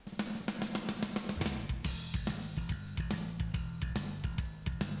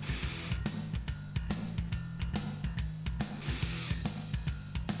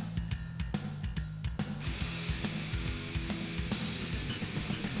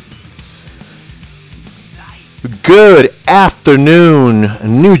Good afternoon,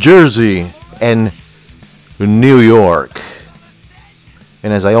 New Jersey and New York.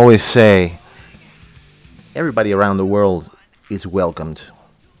 And as I always say, everybody around the world is welcomed.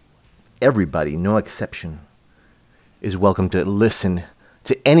 Everybody, no exception, is welcome to listen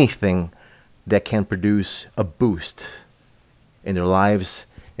to anything that can produce a boost in their lives,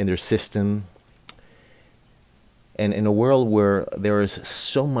 in their system. And in a world where there is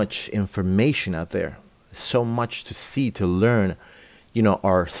so much information out there, so much to see, to learn,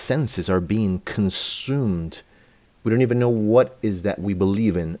 our senses are being consumed. We don't even know what is that we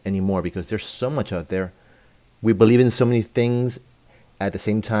believe in anymore because there's so much out there. We believe in so many things, at the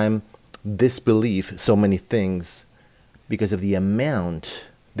same time disbelieve so many things because of the amount,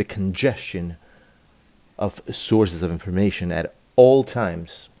 the congestion of sources of information at all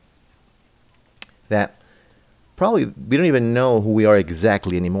times that probably we don't even know who we are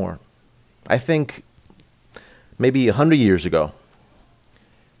exactly anymore. I think maybe 100 years ago,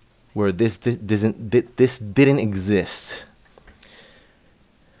 where this didn't exist,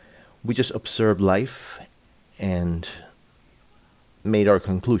 we just observed life and made our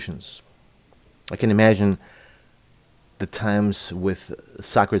conclusions. I can imagine the times with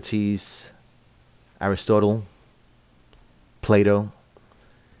Socrates, Aristotle, Plato,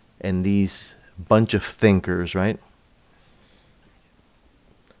 and these bunch of thinkers, right?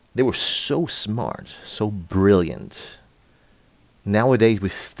 They were so smart, so brilliant. Nowadays, we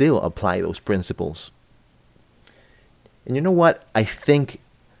still apply those principles. And you know what? I think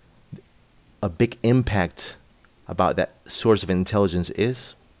a big impact about that source of intelligence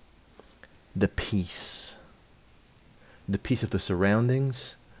is the peace. The peace of the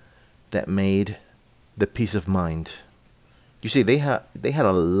surroundings that made the peace of mind. You see, they had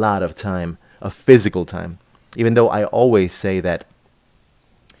a lot of time, of physical time. Even though I always say that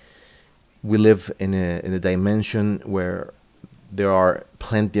we live in a dimension where there are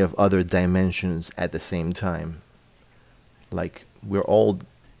plenty of other dimensions at the same time. Like we're all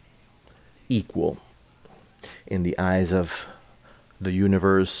equal in the eyes of the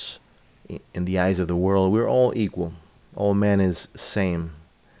universe, in the eyes of the world. We're all equal. All man is same.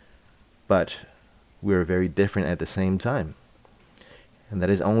 But we're very different at the same time. And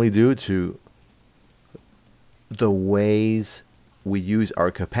that is only due to the ways we use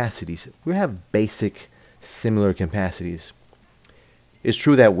our capacities. We have basic, similar capacities. It's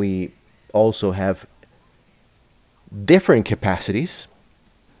true that we also have different capacities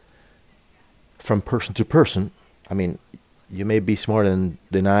from person to person. I mean, you may be smarter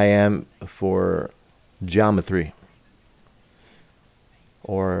than I am for geometry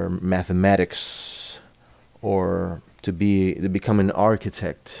or mathematics or to become an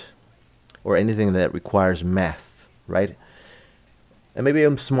architect or anything that requires math, right? And maybe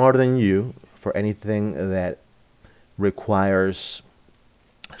I'm smarter than you for anything that requires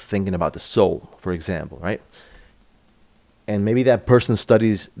thinking about the soul, for example, right? And maybe that person that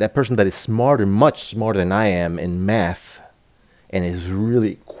is smarter, much smarter than I am in math and is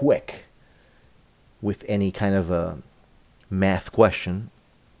really quick with any kind of a math question.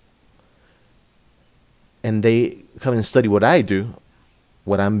 And they come and study what I do,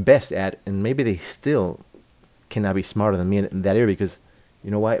 what I'm best at, and maybe they still cannot be smarter than me in that area because, you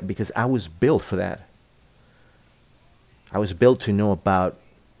know why? Because I was built for that. I was built to know about,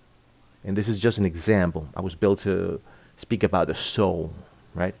 and this is just an example, I was built to speak about the soul,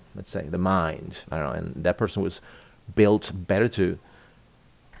 right? Let's say the mind, I don't know, and that person was built better to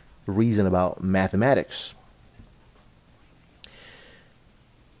reason about mathematics.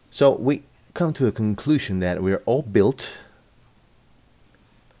 So we come to the conclusion that we're all built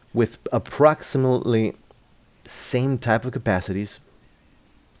with approximately same type of capacities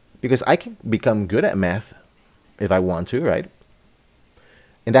because I can become good at math if I want to, right?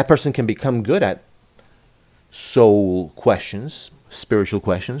 And that person can become good at soul questions, spiritual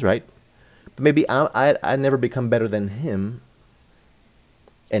questions, right? But maybe I never become better than him,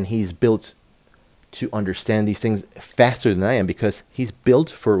 and he's built to understand these things faster than I am because he's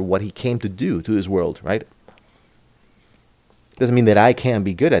built for what he came to do to this world, right? Doesn't mean that I can't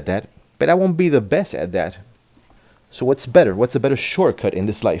be good at that, but I won't be the best at that. So what's better? What's a better shortcut in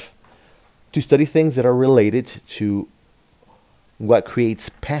this life? To study things that are related to what creates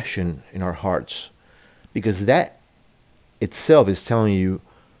passion in our hearts. Because that itself is telling you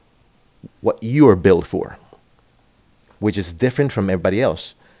what you are built for, which is different from everybody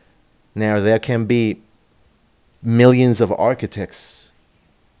else. Now, there can be millions of architects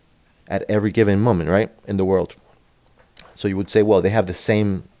at every given moment, right, in the world. So you would say, well, they have the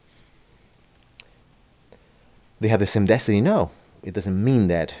same destiny. No, it doesn't mean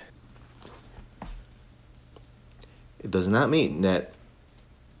that. It does not mean that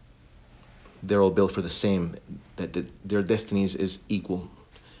they're all built for the same, that their destinies is equal,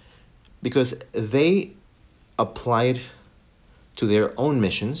 because they applied to their own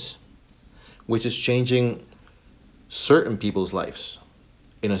missions, which is changing certain people's lives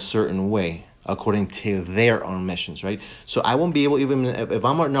in a certain way according to their own missions, right? So I won't be able, even if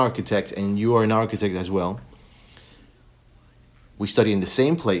I'm an architect and you are an architect as well, we study in the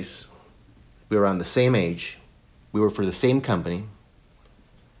same place, we were around the same age, we were for the same company,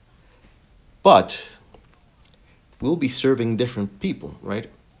 but we'll be serving different people, right?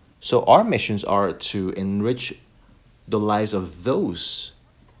 So our missions are to enrich the lives of those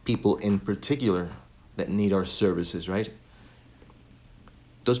people in particular that need our services, right?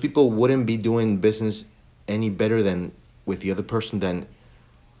 Those people wouldn't be doing business any better than with the other person than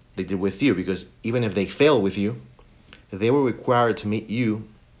they did with you, because even if they fail with you, they were required to meet you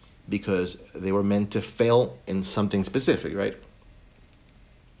because they were meant to fail in something specific, right?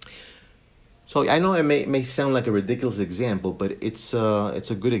 So I know it may sound like a ridiculous example, but it's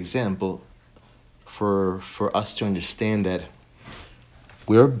a good example for us to understand that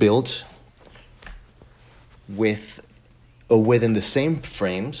we're built with or within the same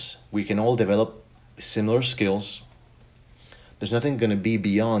frames. We can all develop similar skills. There's nothing going to be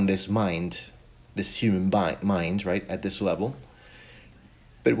beyond this mind, this human mind, right, at this level.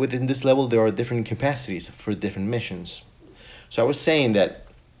 But within this level, there are different capacities for different missions. So I was saying that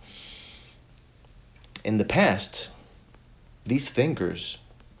in the past, these thinkers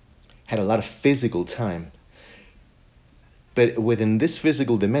had a lot of physical time. But within this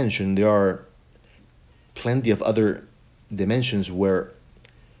physical dimension, there are plenty of other dimensions where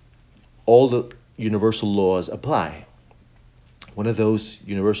all the universal laws apply. One of those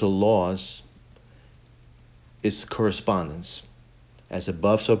universal laws is correspondence. As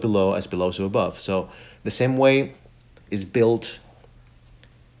above, so below, as below, so above. So the same way is built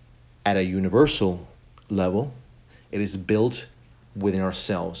at a universal level, it is built within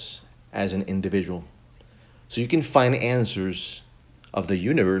ourselves as an individual. So you can find answers of the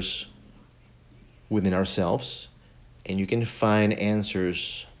universe within ourselves, and you can find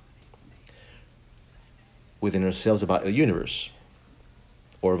answers within ourselves about the universe,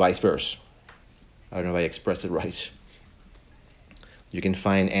 or vice versa. I don't know if I expressed it right. You can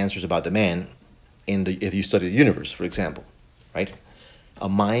find answers about the man if you study the universe, for example, right? A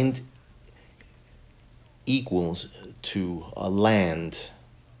mind equals to a land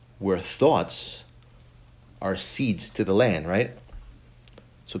where thoughts are seeds to the land, right?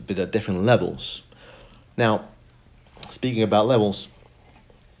 So but at different levels. Now, speaking about levels,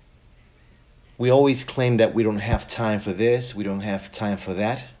 we always claim that we don't have time for this, we don't have time for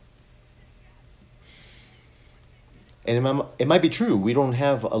that. And it might be true, we don't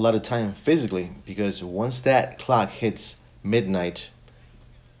have a lot of time physically, because once that clock hits midnight,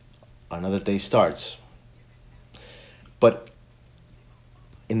 another day starts. But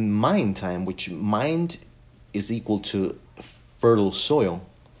in mind time, which mind is equal to fertile soil,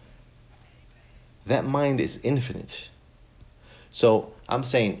 that mind is infinite. So I'm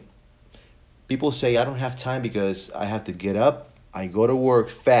saying, people say I don't have time because I have to get up, I go to work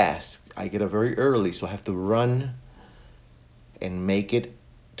fast, I get up very early, so I have to run and make it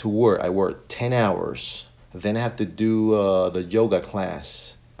to work. I work 10 hours. Then I have to do the yoga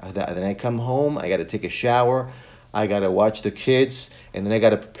class. Then I come home, I got to take a shower, I got to watch the kids, and then I got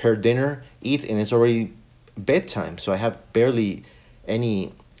to prepare dinner, eat, and it's already bedtime. So I have barely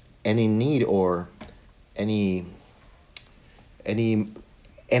any need or any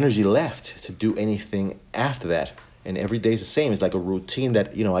energy left to do anything after that. And every day is the same. It's like a routine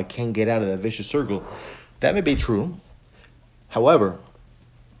that, I can't get out of that vicious circle. That may be true. However,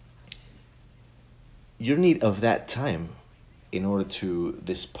 you need of that time in order to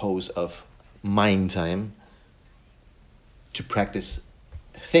dispose of mind time to practice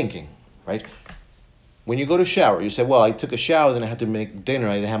thinking, right? When you go to shower, you say, well, I took a shower, then I had to make dinner,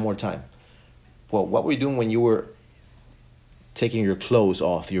 I didn't have more time. Well, what were you doing when you were taking your clothes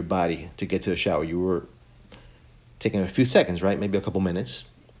off your body to get to the shower? You were taking a few seconds, right? Maybe a couple minutes.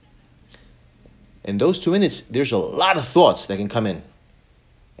 In those 2 minutes, there's a lot of thoughts that can come in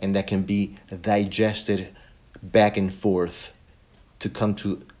and that can be digested back and forth to come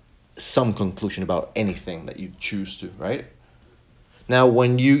to some conclusion about anything that you choose to, right? Now,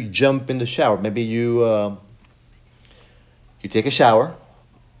 when you jump in the shower, maybe you take a shower.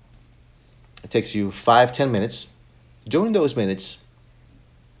 It takes you 5-10 minutes. During those minutes,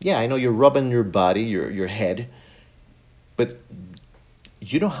 yeah, I know you're rubbing your body, your head, but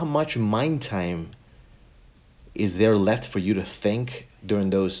you know how much mind time is there left for you to think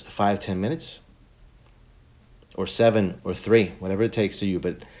during those 5-10 minutes? or 7 or 3, whatever it takes to you.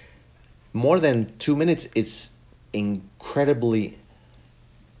 But more than 2 minutes, it's incredibly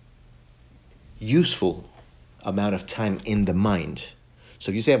useful amount of time in the mind.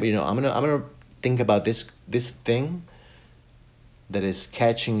 So if you say, I'm gonna think about this thing that is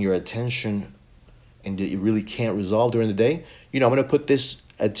catching your attention and that you really can't resolve during the day. I'm gonna put this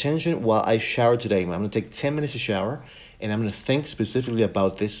attention while I shower today. I'm gonna take 10 minutes to shower, and I'm gonna think specifically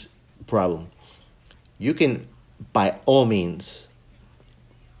about this problem. You can, by all means,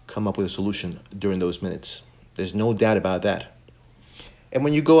 come up with a solution during those minutes. There's no doubt about that. And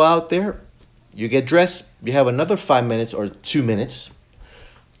when you go out there, you get dressed, you have another 5 minutes or 2 minutes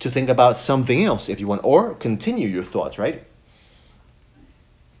to think about something else if you want, or continue your thoughts, right?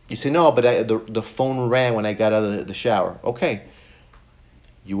 You say, no, but the phone rang when I got out of the shower. Okay,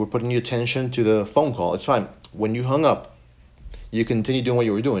 you were putting your attention to the phone call. It's fine. When you hung up, you continue doing what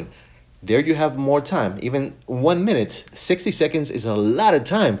you were doing. There you have more time. Even 1 minute, 60 seconds is a lot of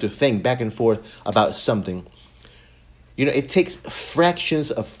time to think back and forth about something. It takes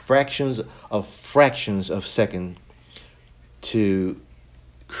fractions of second to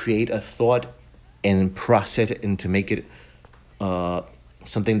create a thought and process it and to make it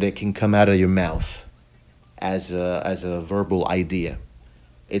something that can come out of your mouth as a verbal idea.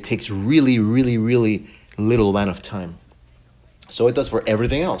 It takes really, really, really little amount of time. So it does for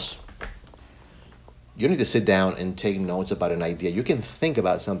everything else. You don't need to sit down and take notes about an idea. You can think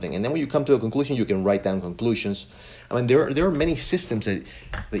about something, and then when you come to a conclusion, you can write down conclusions. There are many systems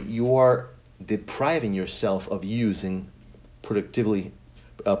that you are depriving yourself of using productively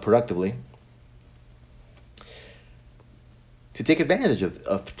to take advantage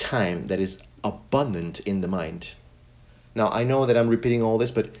of time that is abundant in the mind. Now, I know that I'm repeating all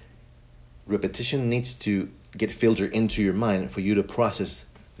this, but repetition needs to get filtered into your mind for you to process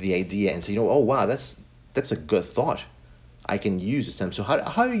the idea and say, oh wow, that's a good thought. I can use this time. So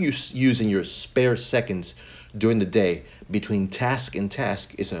how are you using your spare seconds during the day between task and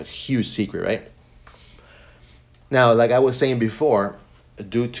task is a huge secret, right? Now, like I was saying before,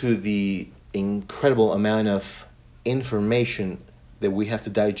 due to the incredible amount of information that we have to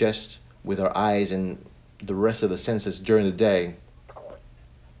digest with our eyes and the rest of the senses during the day,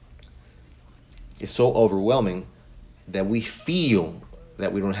 it's so overwhelming that we feel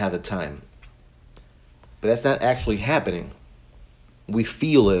that we don't have the time. But that's not actually happening. We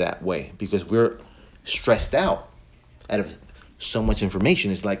feel it that way because we're stressed out of so much information.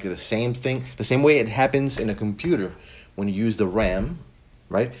 It's like the same thing, the same way it happens in a computer when you use the RAM,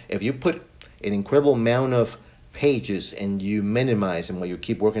 right? If you put an incredible amount of pages and you minimize them while you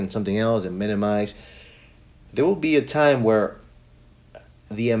keep working on something else and minimize, there will be a time where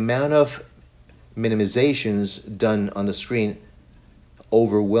the amount of minimizations done on the screen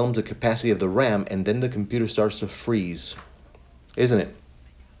overwhelms the capacity of the RAM, and then the computer starts to freeze, isn't it?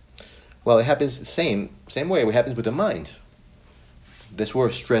 Well, it happens the same way it happens with the mind. That's where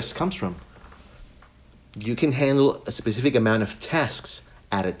stress comes from. You can handle a specific amount of tasks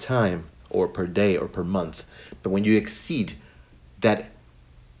at a time, or per day, or per month. But when you exceed that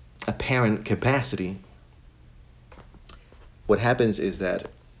apparent capacity, what happens is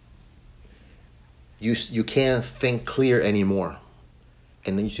that you can't think clear anymore.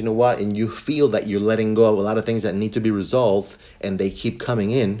 And then you know what? And you feel that you're letting go of a lot of things that need to be resolved, and they keep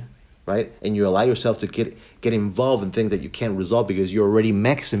coming in, right? And you allow yourself to get involved in things that you can't resolve because you already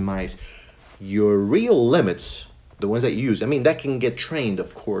maximize your real limits, the ones that you use. That can get trained,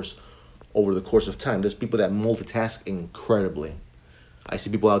 of course, over the course of time. There's people that multitask incredibly. I see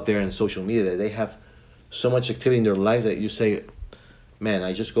people out there in social media that they have so much activity in their lives that you say, man,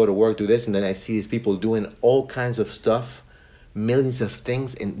 I just go to work, do this, and then I see these people doing all kinds of stuff, millions of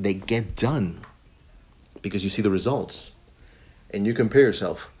things, and they get done because you see the results and you compare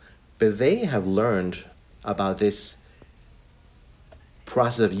yourself. But they have learned about this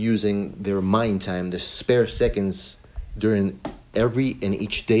process of using their mind time, their spare seconds during every and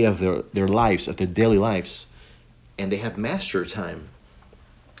each day of their lives, of their daily lives, and they have mastered time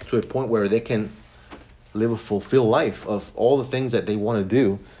to a point where they can live a fulfilled life of all the things that they want to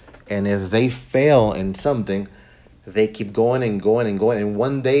do. And if they fail in something, they keep going and going and going. And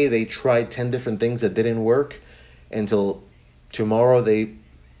one day they try 10 different things that didn't work until tomorrow they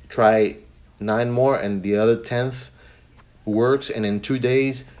try 9 more and the other 10th works. And in 2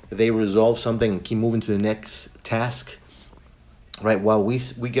 days they resolve something and keep moving to the next task. Right? While we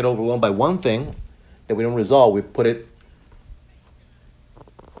get overwhelmed by one thing that we don't resolve, we put it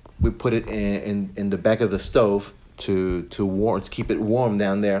in the back of the stove to keep it warm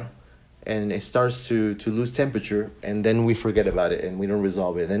down there, and it starts to lose temperature, and then we forget about it and we don't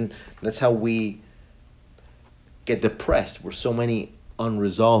resolve it. And that's how we get depressed with so many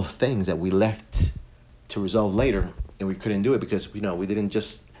unresolved things that we left to resolve later, and we couldn't do it because we didn't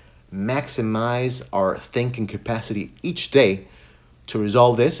just maximize our thinking capacity each day to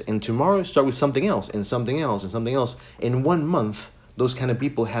resolve this, and tomorrow start with something else and something else and something else. In 1 month, those kind of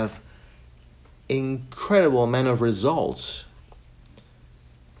people have incredible amount of results.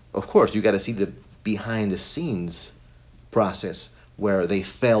 Of course, you got to see the behind the scenes process where they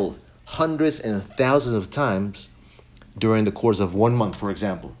failed hundreds and thousands of times during the course of 1 month, for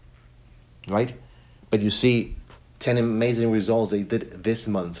example, right? But you see 10 amazing results they did this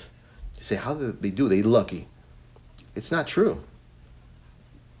month. You say, how did they do? They lucky. It's not true.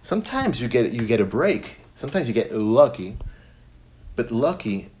 Sometimes you get a break. Sometimes you get lucky, but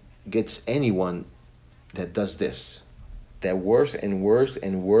lucky gets anyone that does this, that works and works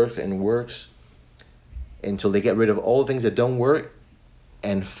and works and works until they get rid of all the things that don't work,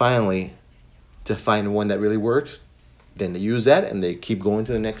 and finally to find one that really works, then they use that and they keep going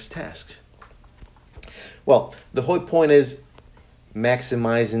to the next task. Well, the whole point is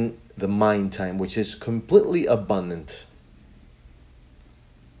maximizing the mind time, which is completely abundant.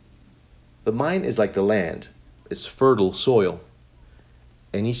 The mind is like the land. It's fertile soil.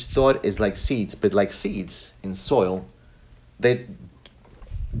 And each thought is like seeds, but like seeds in soil, they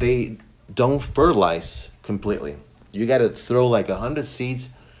don't fertilize completely. You got to throw like 100 seeds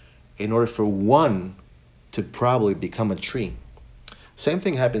in order for one to probably become a tree. Same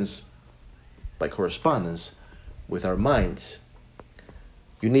thing happens by correspondence with our minds.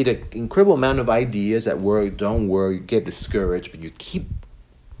 You need an incredible amount of ideas at work, don't worry, you get discouraged, but you keep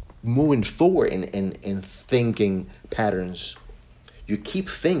moving forward in thinking patterns. You keep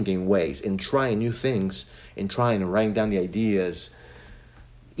thinking ways and trying new things and trying and writing down the ideas,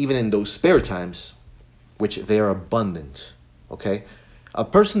 even in those spare times, which they are abundant, okay? A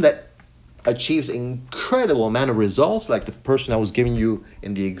person that achieves incredible amount of results, like the person I was giving you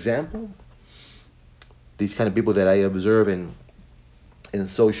in the example, these kind of people that I observe in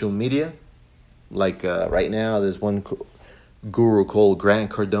social media, like right now there's one guru called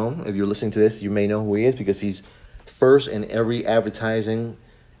Grant Cardone. If you're listening to this, you may know who he is because he's first in every advertising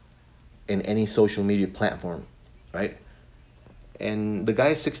in any social media platform, right? And the guy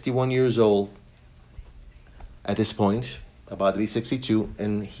is 61 years old at this point, about to be 62,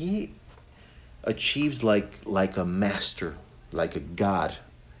 and he achieves like a master, like a god.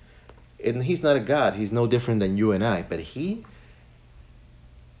 And he's not a god, he's no different than you and I, but he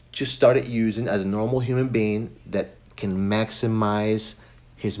just started using, as a normal human being that can maximize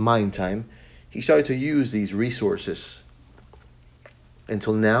his mind time, he started to use these resources.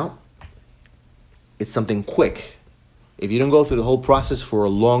 Until now, it's something quick. If you don't go through the whole process for a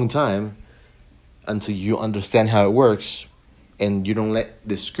long time until you understand how it works, and you don't let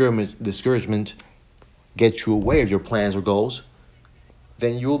discouragement get you away of your plans or goals,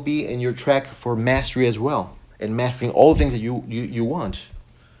 then you'll be in your track for mastery as well, and mastering all the things that you want.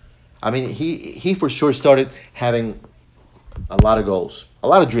 I mean, he for sure started having a lot of goals, a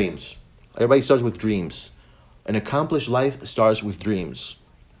lot of dreams. Everybody starts with dreams. An accomplished life starts with dreams.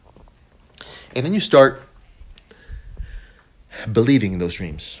 And then you start believing in those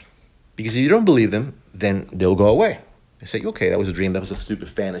dreams. Because if you don't believe them, then they'll go away. You say, okay, that was a dream, that was a stupid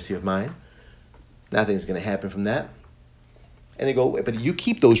fantasy of mine. Nothing's going to happen from that. And they go away. But you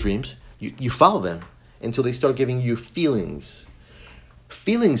keep those dreams, you follow them until they start giving you feelings.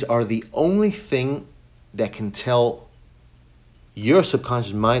 Feelings are the only thing that can tell your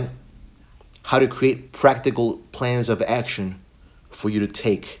subconscious mind how to create practical plans of action for you to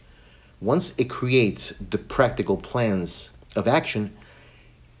take. Once it creates the practical plans of action,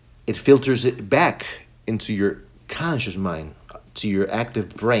 it filters it back into your conscious mind, to your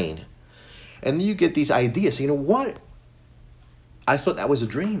active brain. And you get these ideas. You know what? I thought that was a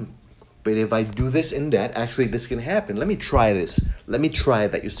dream. But if I do this and that, actually this can happen. Let me try this. Let me try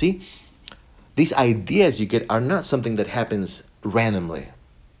that. You see, these ideas you get are not something that happens randomly.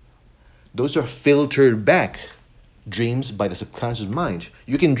 Those are filtered back dreams by the subconscious mind.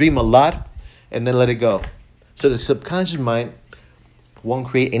 You can dream a lot and then let it go. So the subconscious mind won't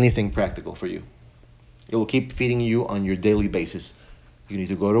create anything practical for you. It will keep feeding you on your daily basis. You need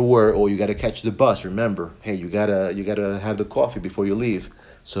to go to work or you got to catch the bus. Remember, hey, you gotta have the coffee before you leave.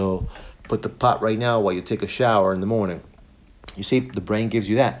 So put the pot right now while you take a shower in the morning. You see, the brain gives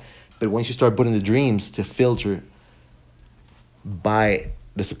you that. But once you start putting the dreams to filter by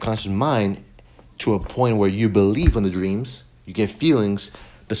the subconscious mind to a point where you believe in the dreams, you get feelings,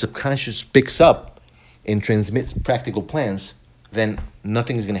 the subconscious picks up and transmits practical plans, then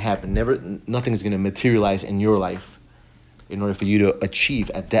nothing is going to happen. Nothing is going to materialize in your life. in order for you to achieve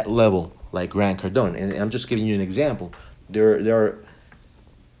at that level like Grant Cardone. And I'm just giving you an example. There are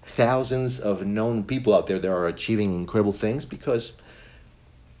thousands of known people out there that are achieving incredible things because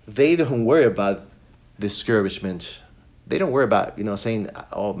they don't worry about discouragement. They don't worry about, saying,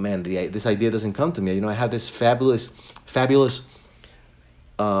 "Oh man, this idea doesn't come to me. I have this fabulous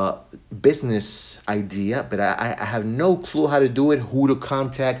business idea, but I have no clue how to do it, who to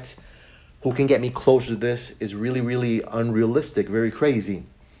contact, who can get me closer to this." Is really, really unrealistic, very crazy.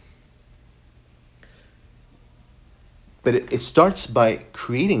 But it starts by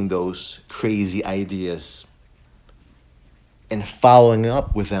creating those crazy ideas and following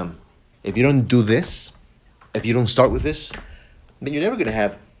up with them. If you don't do this, if you don't start with this, then you're never going to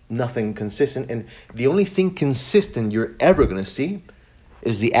have nothing consistent. And the only thing consistent you're ever going to see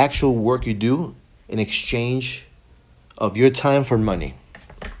is the actual work you do in exchange of your time for money.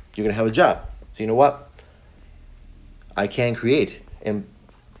 You're going to have a job. So you know what? I can create. And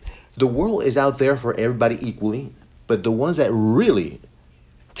the world is out there for everybody equally, but the ones that really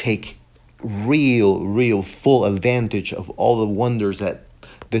take real full advantage of all the wonders that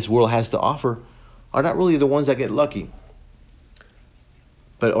this world has to offer are not really the ones that get lucky.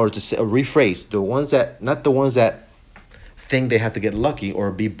 But, or to say, or rephrase, not the ones that think they have to get lucky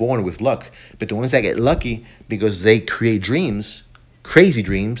or be born with luck, but the ones that get lucky because they create dreams, crazy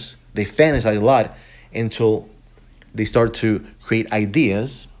dreams, they fantasize a lot until they start to create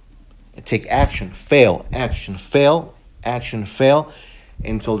ideas and take action, fail,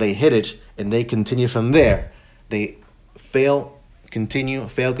 until they hit it, and they continue from there. They fail, continue,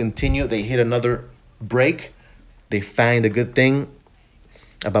 they hit another break, they find a good thing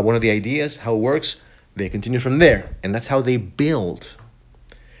about one of the ideas, how it works, they continue from there. And that's how they build.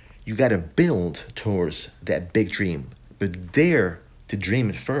 You got to build towards that big dream, but dare to dream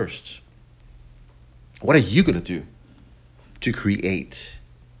it first. What are you going to do to create?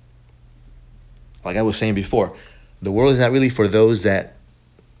 Like I was saying before, the world is not really for those that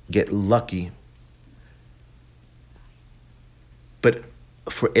get lucky, but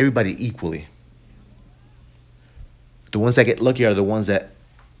for everybody equally. The ones that get lucky are the ones that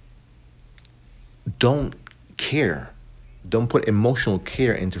don't care, don't put emotional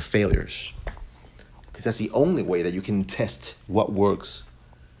care into failures. Because that's the only way that you can test what works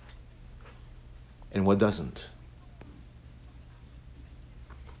and what doesn't.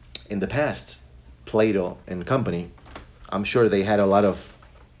 In the past, Plato and company, I'm sure they had a lot of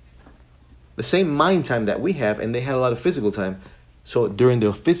the same mind time that we have, and they had a lot of physical time. So during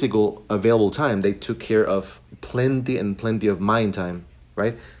the physical available time, they took care of plenty of mind time,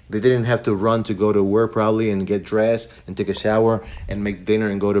 right? They didn't have to run to go to work probably and get dressed and take a shower and make dinner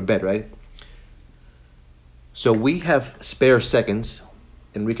and go to bed, right? So we have spare seconds,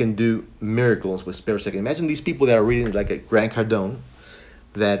 and we can do miracles with spare seconds. Imagine these people that are reading like a Grant Cardone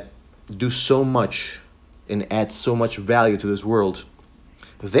that do so much and add so much value to this world.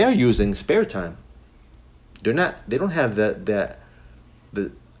 They're using spare time. They don't have the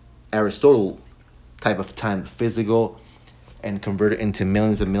Aristotle type of time, physical, and convert it into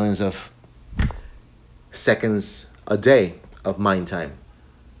millions and millions of seconds a day of mind time.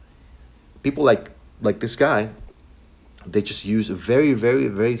 People like this guy, they just use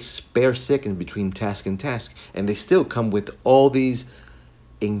very spare seconds between task and task, and they still come with all these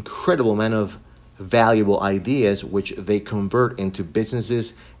incredible amount of valuable ideas which they convert into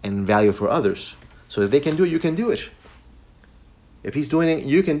businesses and value for others. So if they can do it, you can do it. If he's doing it,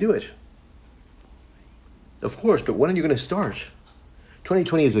 you can do it. Of course, but when are you going to start?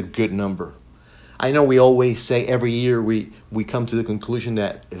 2020 is a good number. I know we always say every year we come to the conclusion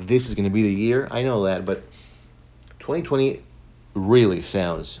that this is going to be the year. I know that, but 2020 really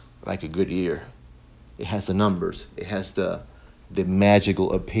sounds like a good year. It has the numbers. It has the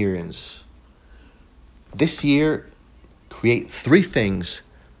magical appearance. This year, create 3 things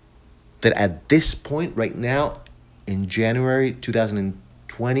that at this point right now in January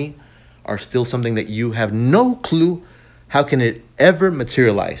 2020 are still something that you have no clue how can it ever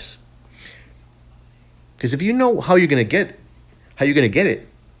materialize. Because if you know how you're gonna get it,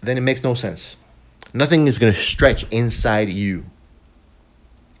 then it makes no sense. Nothing is gonna stretch inside you,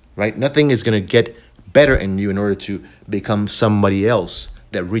 right? Nothing is gonna get better in you in order to become somebody else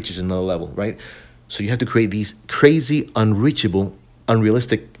that reaches another level, right? So you have to create these crazy, unreachable,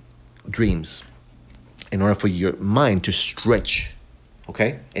 unrealistic dreams in order for your mind to stretch,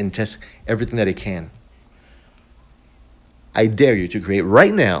 okay? And test everything that it can. I dare you to create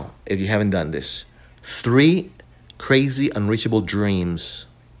right now, if you haven't done this, 3 crazy, unreachable dreams.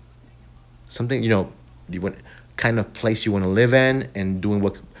 Something, you want kind of place you want to live in and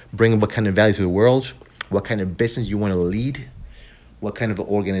bringing what kind of value to the world. what kind of business you want to lead, what kind of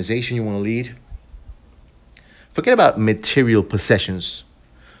organization you want to lead. Forget about material possessions.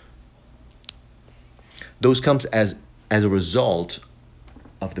 Those comes as a result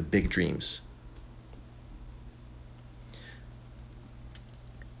of the big dreams.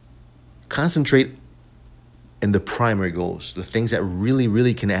 Concentrate in the primary goals, the things that really,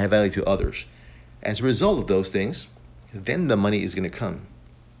 really can add value to others. As a result of those things, then the money is going to come.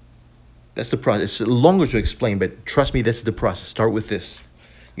 That's the process. It's longer to explain, but trust me, this is the process. Start with this.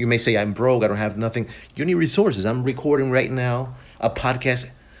 You may say, I'm broke, I don't have nothing. You need resources. I'm recording right now a podcast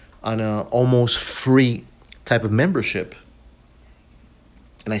on an almost free type of membership.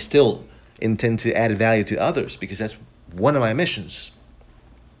 And I still intend to add value to others because that's one of my missions.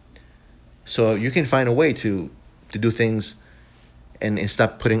 So you can find a way to do things and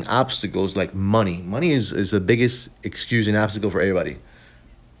stop putting obstacles like money. Money is the biggest excuse and obstacle for everybody.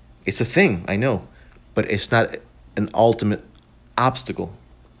 It's a thing, I know, but it's not an ultimate obstacle.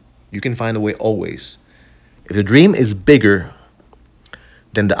 You can find a way always. If the dream is bigger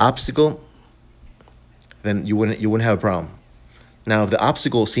than the obstacle, then you wouldn't have a problem. Now, if the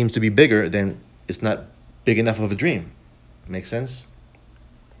obstacle seems to be bigger, then it's not big enough of a dream. Make sense?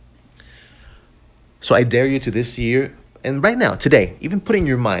 So I dare you to this year, and right now, today, even put it in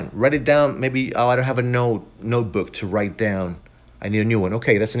your mind, write it down. Maybe, I don't have a notebook to write down. I need a new one.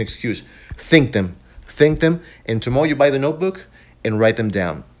 Okay, that's an excuse. Think them, and tomorrow you buy the notebook and write them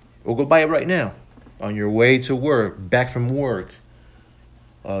down. Or go buy it right now, on your way to work, back from work.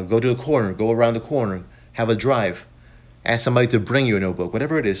 Go to the corner, go around the corner, have a drive. Ask somebody to bring you a notebook,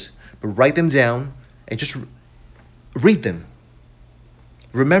 whatever it is. But write them down and just read them.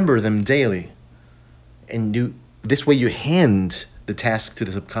 Remember them daily. And this way you hand the task to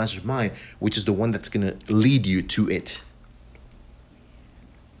the subconscious mind, which is the one that's going to lead you to it.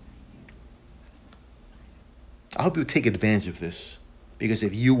 I hope you take advantage of this, because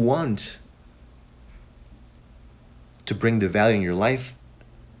if you want to bring the value in your life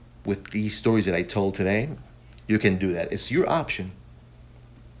with these stories that I told today, you can do that. It's your option.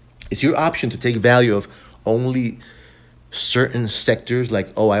 It's your option to take value of only certain sectors,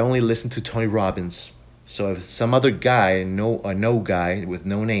 like, I only listen to Tony Robbins. So if some other guy, a no guy with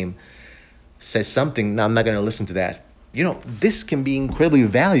no name, says something, no, I'm not going to listen to that. This can be incredibly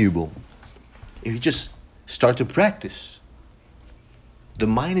valuable if you just start to practice. The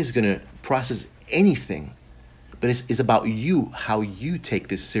mind is going to process anything, but it's about you, how you take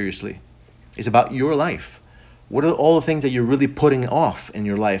this seriously. It's about your life. What are all the things that you're really putting off in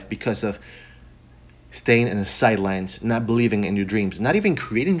your life because of staying in the sidelines, not believing in your dreams, not even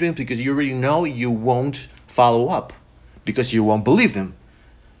creating dreams because you already know you won't follow up because you won't believe them?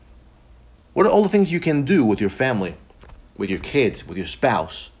 What are all the things you can do with your family, with your kids, with your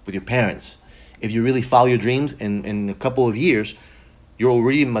spouse, with your parents? If you really follow your dreams, in a couple of years, you're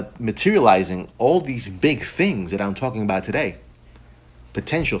already materializing all these big things that I'm talking about today.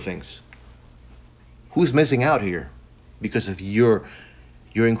 Potential things. Who's missing out here? Because of you're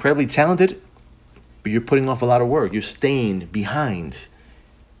incredibly talented, but you're putting off a lot of work. You're staying behind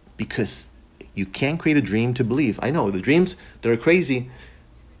because you can't create a dream to believe. I know the dreams that are crazy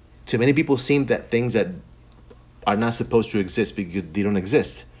to many people seem that things that are not supposed to exist because they don't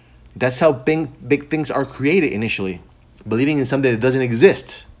exist. That's how big things are created initially. Believing in something that doesn't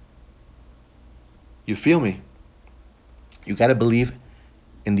exist. You feel me? You got to believe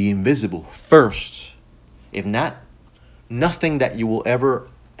in the invisible first. If not, nothing that you will ever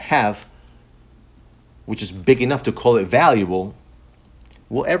have, which is big enough to call it valuable,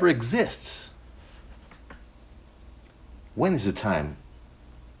 will ever exist. When is the time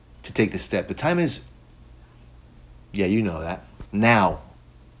to take this step? The time is, you know that, now.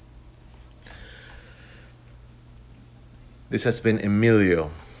 This has been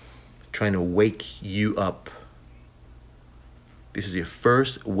Emilio trying to wake you up. This is your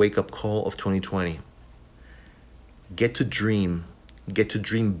first wake-up call of 2020. Get to dream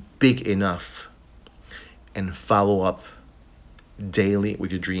big enough and follow up daily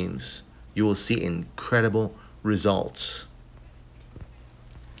with your dreams. You will see incredible results.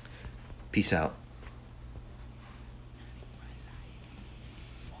 Peace out.